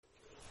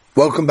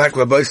Welcome back,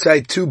 Rabbi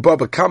Say, to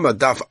Bava Kamma,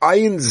 Daf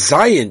Ayin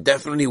Zayin,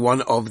 definitely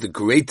one of the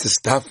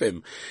greatest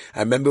dafim. I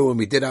remember when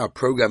we did our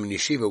program in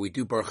Yeshiva, we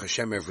do Baruch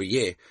Hashem every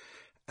year,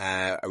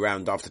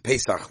 around after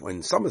Pesach,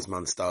 when Summer's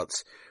month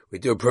starts, we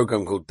do a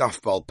program called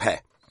Daf Bal Peh,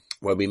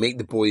 where we make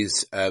the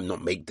boys,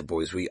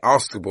 we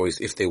ask the boys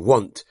if they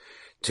want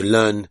to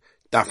learn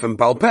Daf and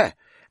Bal Peh.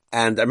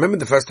 And I remember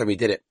the first time we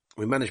did it,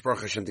 we managed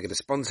Baruch Hashem to get a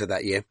sponsor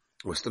that year.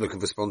 We're still looking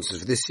for sponsors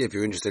for this year. If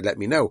you're interested, let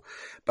me know.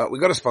 But we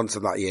got a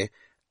sponsor that year.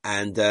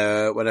 And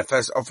when I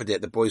first offered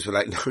it, the boys were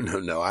like,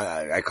 no,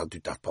 I can't do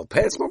Daf Bal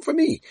Peh. It's not for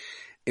me.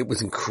 It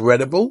was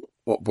incredible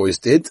what boys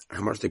did,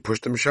 how much they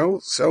pushed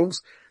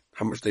themselves,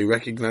 how much they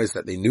recognized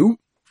that they knew,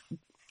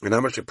 and how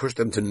much they pushed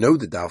them to know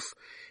the Daf.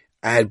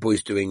 I had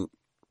boys doing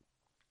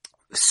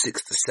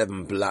 6 to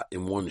 7 blat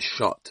in one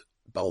shot,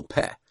 Bal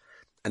Peh.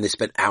 And they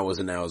spent hours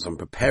and hours on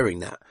preparing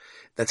that.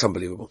 That's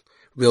unbelievable.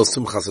 Real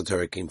Simchas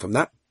Torah came from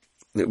that.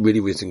 It really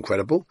was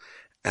incredible.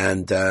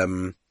 And,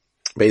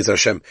 Be'ez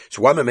Hashem.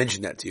 So why am I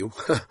mentioning that to you?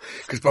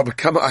 Because Bava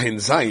Kamma Ayin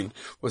Zayin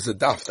was a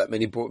daf that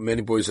many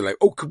boys are like,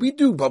 oh, could we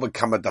do Bava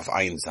Kamma Daf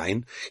Ayin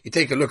Zayin? You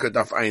take a look at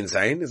Daf Ayin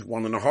Zayin, there's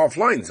 1.5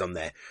 lines on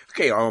there.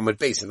 Okay, I'm at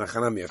base and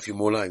Achanami, a few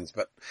more lines,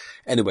 but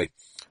anyway,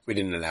 we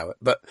didn't allow it.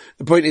 But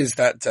the point is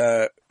that,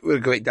 we're a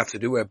great daf to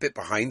do, we're a bit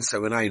behind, so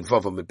when I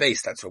involve on the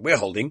base, that's what we're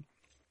holding.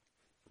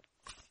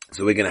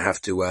 So we're going to have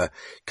to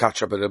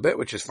catch up a little bit,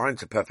 which is fine.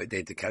 It's a perfect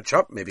day to catch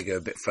up. Maybe go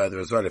a bit further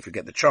as well if we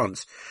get the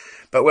chance.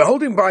 But we're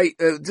holding by,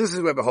 this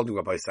is where we're holding,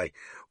 what I say.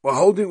 We're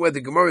holding where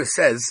the Gemara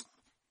says,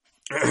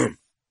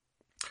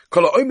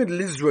 Kol ha'omed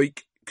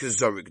lizroik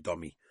kezorik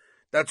domi.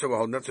 That's where we're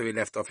holding. That's where we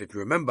left off, if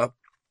you remember.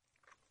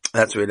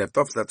 That's where we left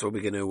off. So that's what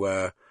we're going to,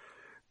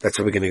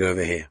 go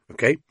over here.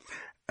 Okay?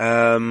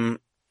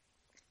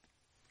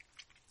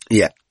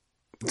 Yeah.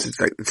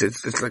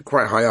 It's like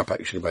quite high up,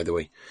 actually, by the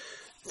way.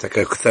 It's like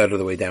a third of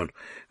the way down.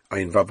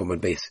 Ayin Vav on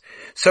base.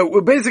 So we're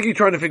basically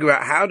trying to figure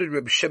out how did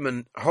Reb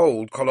Shimon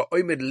hold Kol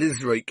ha'omed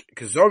lizroik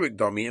kezorik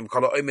domi and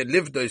Kol ha'omed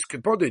livdos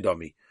kepodoi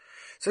domi.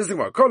 Says the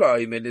Gemara, Kol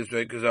ha'omed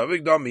lizroik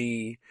kezorik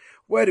domi.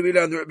 Where do we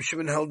learn that Reb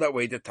Shimon held that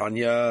way? The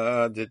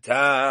Tanya.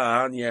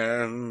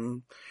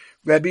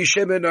 Rabbi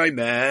Shimon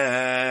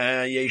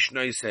oimer yesh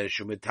noisa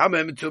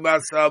shumetamem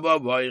tumasa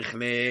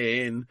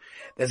v'oichlin.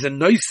 There's a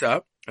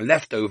noisa, a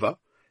leftover,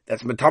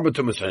 that's metamem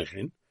tumas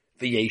oichlin.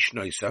 In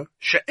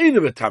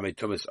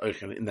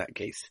that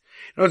case.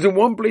 Now, in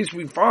one place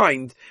we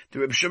find the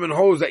Reb Shimon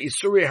holds that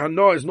Isurei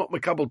Hana is not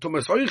Makabel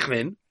Tumas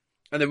Oichlin,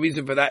 and the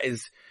reason for that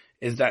is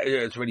that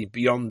it's really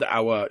beyond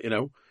our,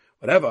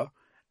 whatever,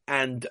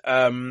 and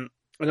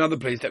another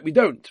place that we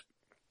don't.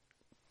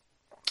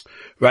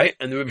 Right?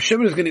 And the Reb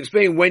Shimon is going to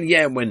explain when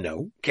yeah and when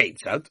no.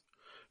 Ketzad.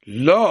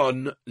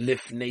 Lon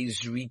lifnei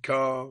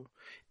zrika.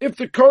 If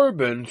the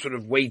korban sort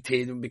of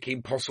waited and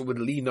became possible with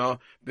Lina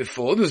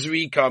before the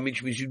Zrika,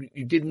 which means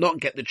you did not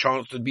get the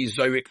chance to be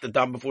Zorik the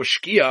dam before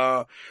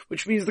Shkia,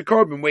 which means the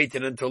korban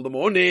waited until the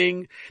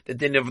morning. The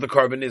din of the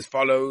korban is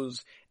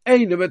follows.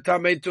 Because the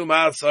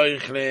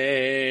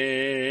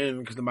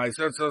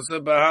Ma'aser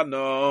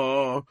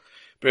Bahano.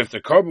 But if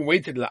the korban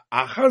waited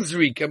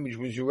Zrika, which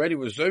means you already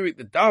was Zorik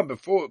the dam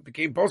before it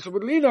became possible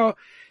with Lina,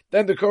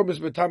 then the korban is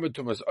Metamet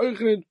Tumas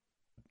Oichlin.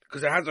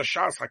 Because it has a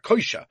shas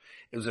hakoisha,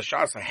 it was a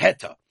shas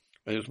heta,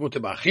 and it was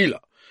mutar ba'achila.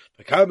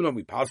 The Kabbalah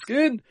we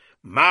paskin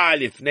ma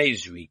lifnei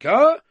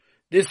zrika.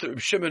 This Reb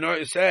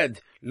Shimon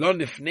said lo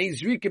lifnei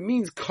zrika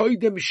means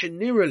koidem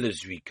shenira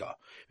lezrika,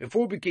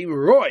 before it became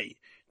roy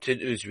to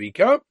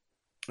zrika.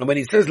 And when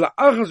he says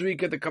la'acha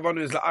zrika, the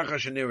kavanah is la'acha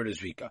shenira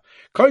lezrika.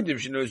 Koidem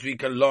shenira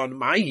lezrika lon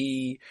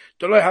mahi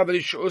doloi have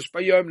shus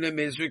bayom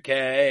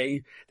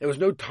lemizrikei. There was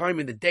no time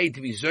in the day to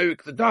be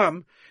zorik the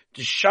dam.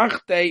 To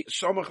shachtei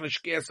somach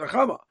l'shkeas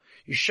achama.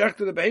 You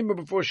shechted the behemoth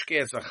before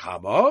shkeas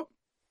achama,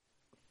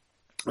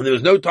 and there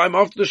was no time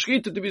after the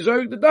shechita to be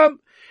zorik the dam.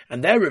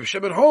 And there Reb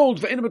Shimon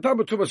holds ve'in b'tam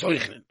tumas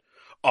oichlin.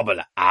 Aber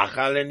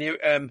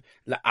la'acha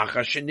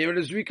shenir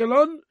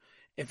l'zrikalon.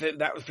 If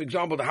that was, for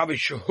example, to have a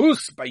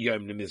shehus by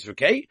Yom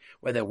Nemizrukei,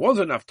 where there was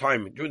enough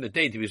time during the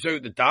day to be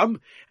zorik the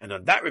dam, and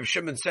on that Reb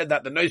Shimon said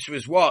that the noser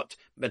is what?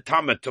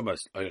 Metamet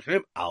tumas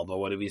oichlin. Alba,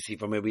 what do we see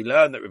from where we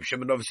learn that Reb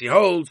Shimon obviously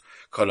holds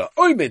Kol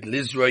ha'omed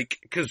lizroik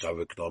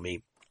kezorik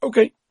domi.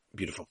 Okay,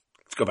 beautiful.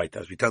 Let's go back to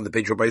as we turn the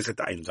page. Rabbi said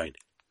Ayin Zayin.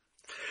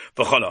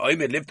 V'chol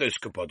ha'omed livdos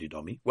kepodoi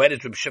domi. Where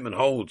does Reb Shimon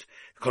hold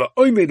Kol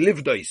ha'omed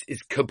livdos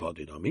is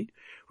kepodoi domi?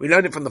 We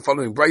learn it from the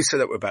following brisa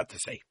that we're about to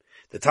say.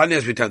 The Tanya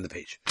as we turn the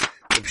page.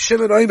 Reb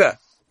Shimon oimer.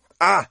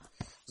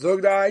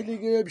 Zog der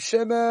heilige Reb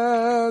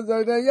Shimon,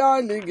 zog der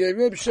heilige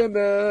Reb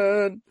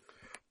Shimon.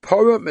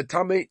 Pora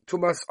metame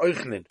tumas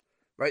oichlin.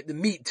 Right, the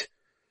meat,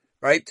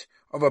 right,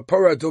 of a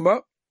pora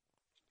duma,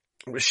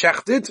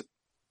 shechted,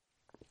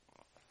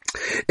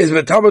 is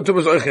metame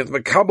tumas oichlin.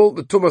 Mekabel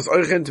the tumas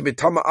oichlin to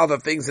metame other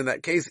things in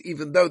that case,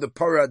 even though the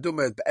pora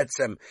duma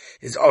be'etzem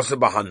is also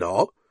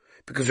bahana,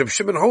 because Reb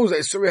Shimon holds that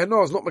Isurei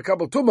Hana is not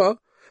mekabel tuma,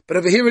 but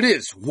over here it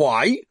is.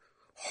 Why?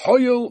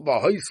 Hoyel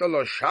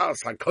v'hoysal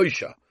shas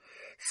hakoisha.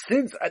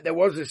 since there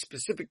was a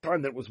specific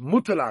time that was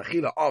mutal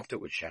achila after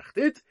it was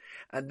shechted,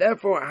 and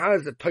therefore it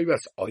has the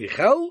toivas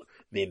oichel,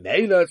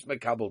 mimelas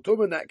mekabel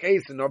tum in that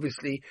case, and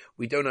obviously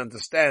we don't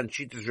understand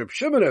Shitas Reb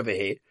Shimon over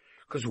here,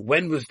 because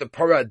when was the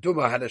Pora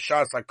Duma had a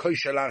Shas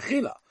HaKosher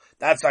L'Achila?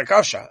 That's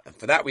Akasha, and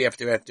for that we have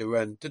to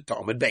run to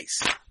Talmud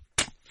base.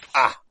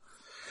 To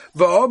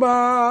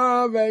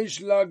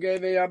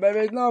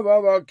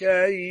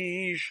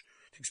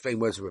explain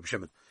words of Reb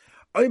Shimon.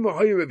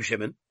 Reb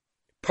Shimon,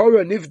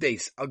 Pora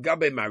Nivdes Al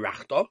Gabe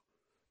Marachta,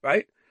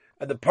 right?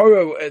 And the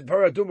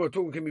Pora Duma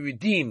can be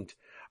redeemed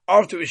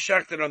after it was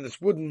shachted on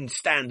this wooden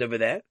stand over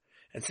there.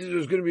 And since it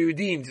was going to be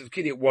redeemed,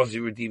 it was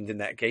redeemed in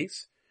that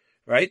case,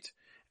 right?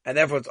 And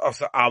therefore it's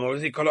also Amor.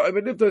 You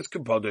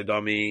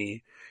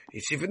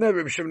see, from there,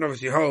 Reb Shimon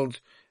obviously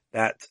holds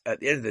that at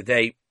the end of the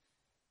day,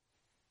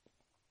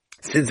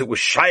 since it was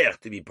shayach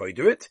to be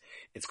poidu it,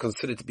 it's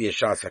considered to be a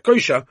shas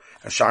hakosha,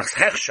 a shas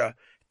hechsha,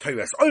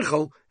 toiras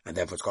oichel, and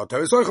therefore it's called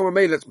toiras oichel, and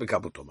let's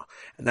bekabel tuma.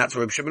 And that's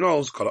where Reb Shimon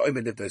holds, kol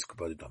ha'omer nivdos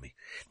kapodu dami.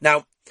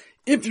 Now,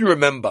 if you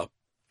remember,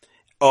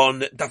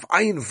 on Daf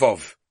Ayin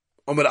Vov,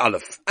 Omar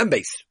Aleph, and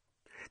Beis,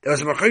 there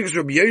was a machlokes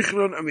Rabbi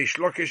Yochanan and Rish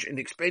Lakish in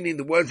explaining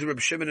the words of Rabbi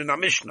Shimon in our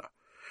Mishnah.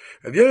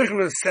 Rabbi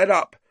Yochanan set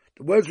up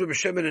the words of Rabbi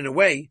Shimon in a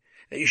way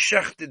that you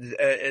shechted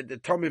the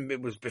Tomim,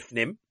 it was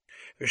Bifnim.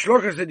 Rish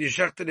Lakish said you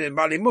shechted in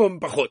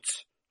Malimum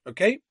Bachutz.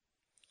 Okay?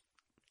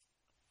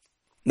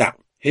 Now,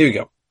 here we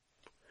go.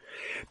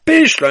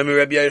 Bishloim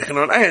Rabbi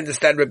Yochanan, I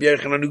understand Rabbi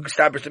Yochanan who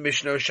established the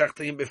Mishnah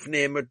shechting in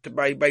Bifnim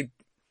by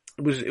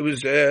it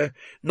was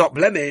not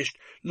blemished.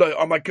 Like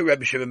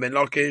Rabbi Shimon ben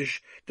Lakish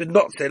did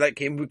not say like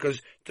him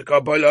because he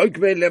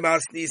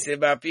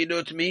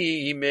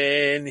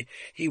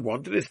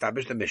wanted to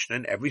establish the Mishnah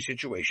in every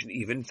situation,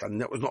 even something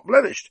that was not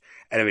blemished.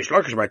 And Rish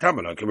Lakish by time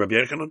like Rabbi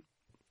Yochanan.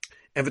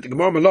 And for the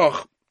Gemara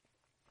Malach,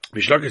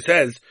 Rish Lakish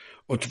says,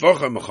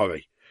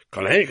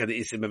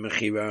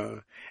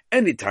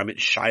 anytime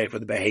it's shy for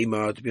the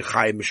behema to be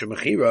chayim mishum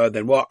mechira,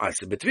 then what? I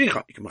said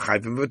betvicha. You can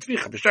chayim from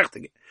betvicha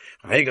b'shechting it.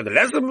 The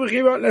less of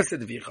mechira, less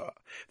of tvicha.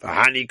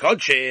 V'hani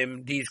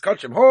kodshim, these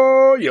kodshim,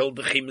 ho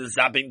yoldechim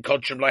zabin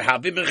kodshim like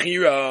havim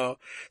mechira.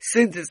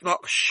 Since it's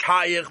not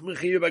shayich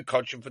mechira by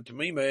kodshim for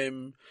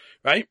tamimim,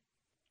 right?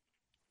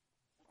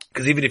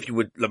 Because even if you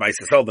would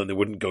lemaisa sell them, they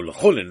wouldn't go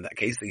lechulin in that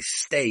case. They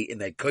stay in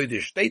their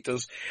kodesh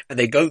status, and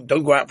they don't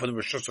go out for the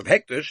rishus of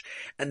hektish,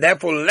 and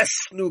therefore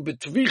lesnu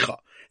betvicha.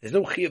 There's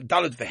no chi of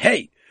dalit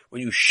v'hei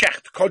when you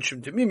shecht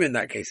kodshim tamimim in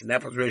that case, and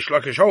therefore Reish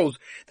Lakish holds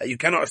that you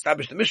cannot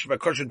establish the mission by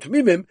kodshim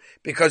tamimim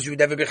because you would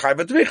never be chayiv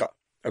betvicha.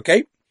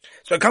 Okay,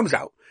 so it comes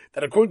out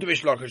that according to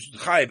Reish Lakish,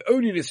 it's chayiv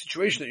only in the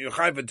situation that you're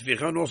chayiv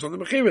betvicha, and also on the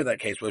mechira in that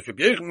case. Whereas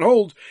Rabbi Yochanan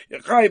holds you're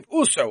chayiv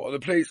also on the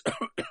place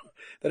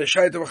that a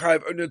shayt of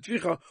chayiv only on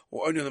tvicha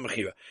or only on the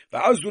mechira.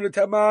 Va'azdu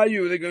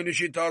l'tamayu, they're going to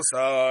shit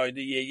aside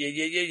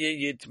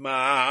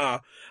yitma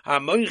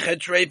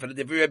hamoichet trei for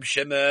the Reb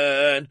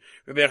Shimon.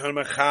 Rabbi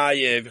Yochanan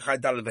mechayiv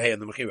chayiv dalet v'hei on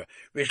the mechira.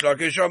 Reish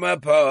Lakish omer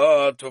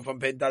pot from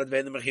pen dalet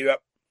v'hei on the mechira.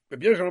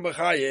 Rabbi Yochanan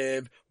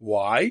mechayiv.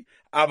 Why?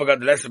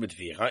 Avagad lesser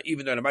betvicha,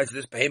 even though the mitzvah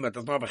this behemoth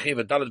does not have a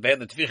chiva dalet behem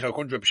the tvicha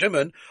according to Reb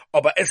Shimon,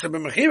 or by eser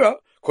b'mechiva,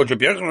 according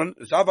to Reb Yochanan,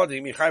 zavad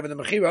you chayiv in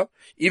the mechiva,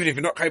 even if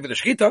you're not chayiv in the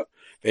shchita.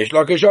 Veish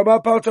Lakish omer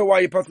pot,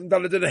 why you put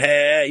dalet in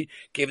hey?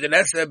 Give the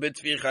lesser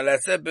betvicha,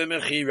 lesser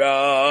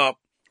b'mechiva.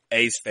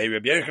 Eis fei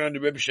Reb Yochanan,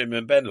 Reb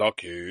Shimon ben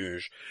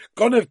Lakish.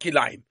 Gonev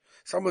kilayim.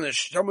 Someone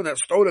that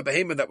stole a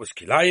behemoth that was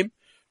kilayim,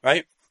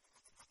 right?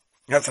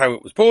 That's how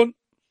it was born.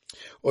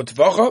 Or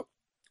tvacha,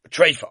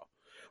 treifa.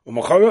 So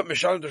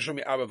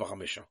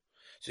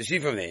you see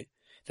from there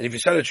that if you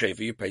sell a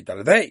treifa, you pay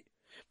daladei.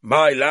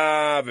 My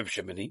love of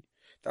Shemini,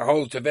 the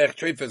whole tevech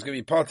treifa is going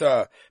to be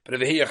potter, but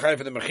over here you chayv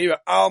for the mechira.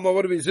 Alma,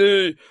 what do we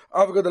say?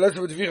 I've got the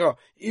lesson with tvicha,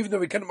 even though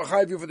we cannot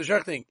chayv you for the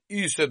shechting.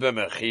 You said the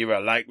mechira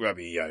like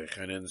Rabbi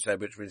Yochanan said,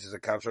 which means it's a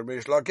couch of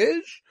Reish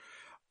Lakish.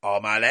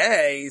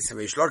 Amalei, so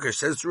Reish Lakish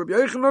says to Rabbi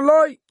Yochanan,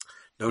 lie.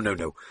 No.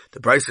 The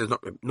price is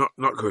not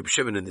Rabbi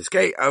Shimon in this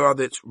case.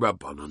 Rather, it's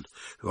Rabbanon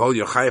who hold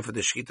your chayv for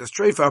the shchitas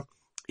treifa,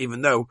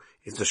 even though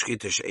it's a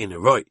shchita she'ena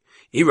roy.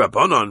 I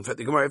Rabbanon, in fact,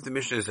 the Gemara of the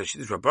Mishnah says,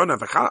 she's Rabbanon,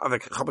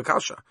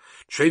 v'chabakasha.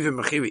 Trevim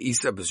mechira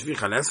isa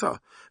b'zvicha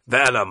lesa,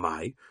 ve'ela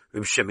mai,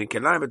 Reb Shimon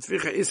kelayim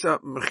b'zvicha isa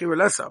mechira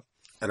lesa.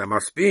 And it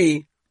must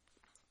be,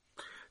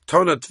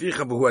 tona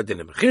tvicha b'hu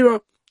adin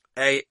mechira,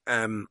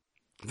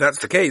 that's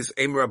the case,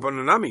 aim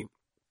Rabbanon nami.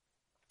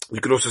 We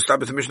could also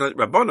establish the Mishnah like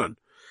Rabbanon.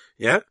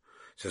 Yeah?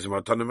 Says,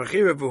 tona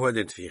mechira b'hu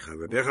adin tvicha.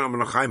 Rabbi Yochanan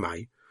melachai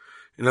mai.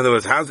 In other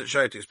words, how's it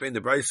shy to explain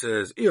the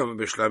Brises?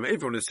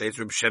 Everyone says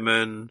Reb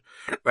Shimon,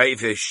 right?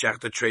 If you shech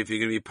the treifa, you're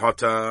going to be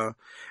potter.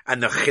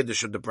 And the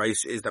chiddush of the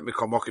Brise is that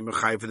Mikol Mokim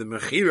Mechai for the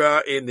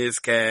Mechira in this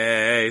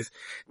case.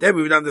 Then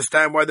we would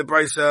understand why the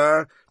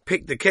Brisa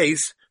picked the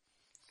case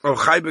of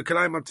Chai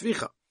B'Kalayim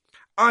Atvicha.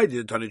 I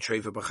did Tani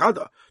Treifa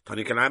B'Chada,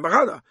 Tani Kalayim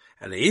B'Chada.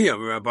 And here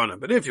we're Rabbanan.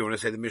 But if you want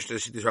to say the Mishnah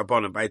is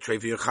Rabbanan by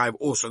Treifa Yechayv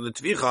also on the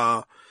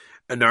Tvicha,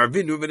 And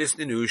Arvinu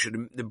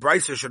v'nisninu the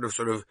Brisa should have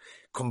sort of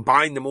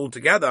combined them all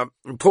together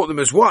and put them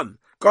as one.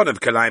 God of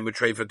Kalayim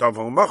Utrei for Dov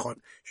Machon.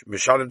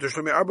 Mishalim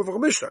Tushlomi Arba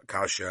v'Chamisha.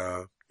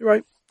 Kasha. You're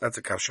right. That's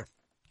a kasha.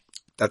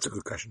 That's a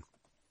good question.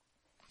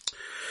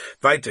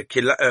 Weiter,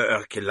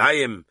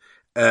 Kilayim,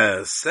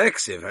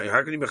 sexive.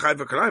 How can you be chayv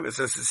for Kilayim? It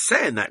says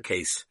say in that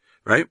case,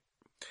 right?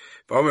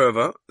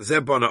 However,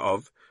 Zebona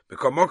of,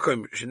 because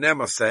Mokum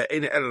Shenema say,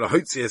 in El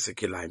Hotzias a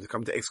Kilayim, to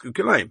come to exclude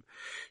Kilayim.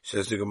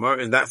 Says the Gemara,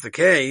 and that's the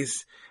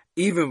case,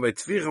 even with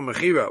Tvira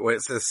Mechira, where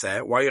it says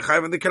say, why are you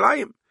chayv on the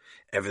Kilayim?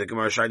 Every the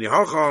Gemara shiny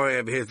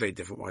Hocha, here's a very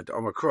different one.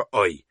 Omakra,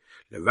 oi,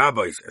 the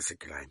rabbis as a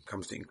Kilayim,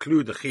 comes to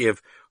include the Chiyav,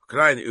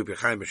 Kilayim, Ubi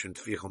Chayim, and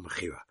Tvira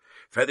Mechira.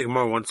 Further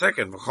more 1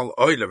 second. Well,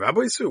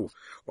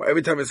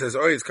 every time it says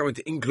oi, it's coming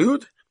to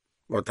include.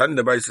 Well, Tan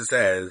the Brisa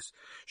says,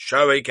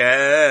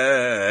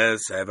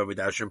 Shavekes, Eva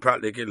Midashim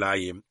Pratlik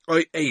Elayim.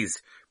 Oi,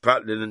 Eis,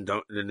 Pratlin and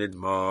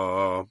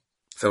Nidma.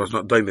 So it's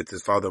not Doimit,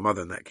 his father or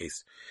mother in that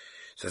case.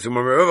 So each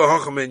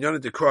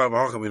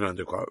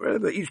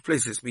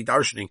place is me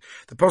darshaning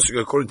the pasuk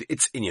according to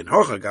its inyan.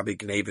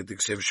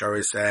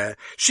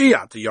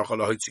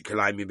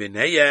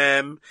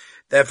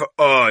 Therefore,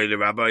 the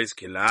rabbis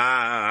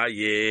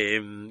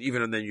kilayim.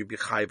 Even and then you be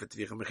chayv at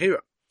tvicha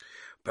mechira.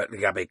 But the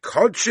gabe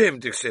kodshim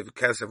tiksiv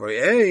kesev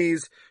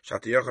oyeis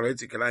shat yochal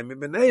hotzi kilayim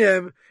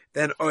mibenayim.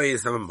 Then oy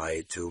is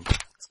namamayit too.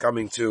 It's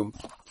coming to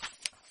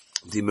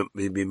be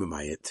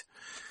mamayit.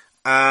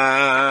 What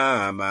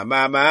are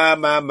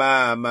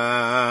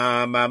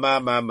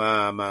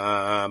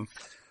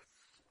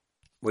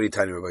you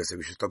telling me about? So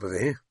we should stop over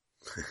here.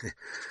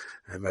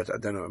 I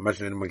don't know.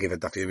 Imagine anyone gave a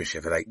daf yomish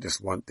if I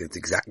just want the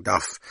exact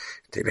daf.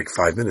 It'd take like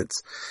 5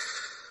 minutes.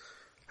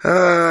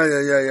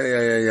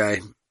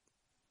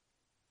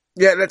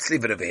 Yeah, let's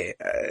leave it over here.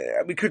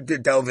 We could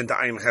delve into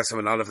Ayin Chesam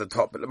and all of the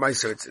top, but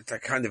Lemaisa, it's a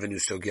kind of a new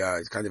sugya.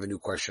 It's kind of a new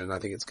question. I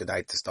think it's good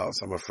to start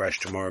somewhere fresh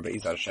tomorrow. But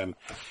Hashem,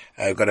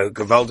 we've got a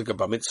gewaldige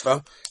bar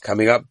mitzvah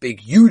coming up. Big,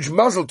 huge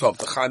mazel tov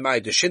to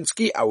Chaimai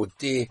Dushinsky, our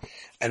dear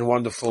and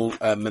wonderful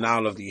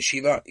manal of the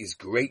yeshiva. He's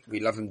great. We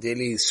love him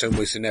dearly. He's so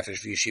moist and nefesh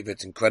for yeshiva.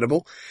 It's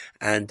incredible.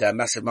 And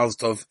massive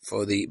mazel tov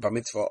for the bar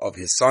mitzvah of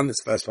his son.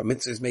 His first bar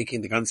mitzvah is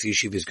making. The ganze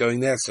yeshiva is going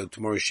there. So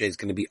tomorrow's share is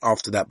going to be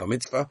after that bar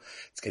mitzvah.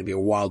 It's going to be a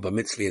wild bar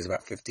mitzvah. There's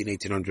about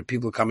 1,800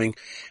 people coming,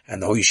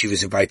 and the whole yeshiva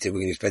is invited. We're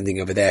going to be spending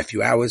over there a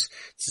few hours,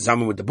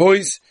 Zaman with the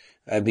boys,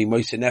 being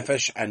Moise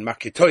Nefesh, and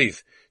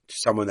Makitoiv, to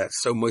someone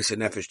that's so Moise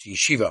Nefesh to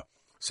yeshiva.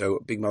 So,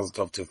 big mazel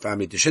tov to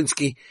family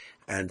Dushinsky,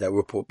 and we'll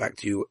report back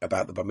to you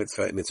about the Bar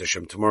Mitzvah in Mitzvah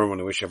Hashem tomorrow. I want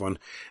to wish everyone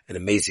an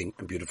amazing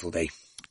and beautiful day.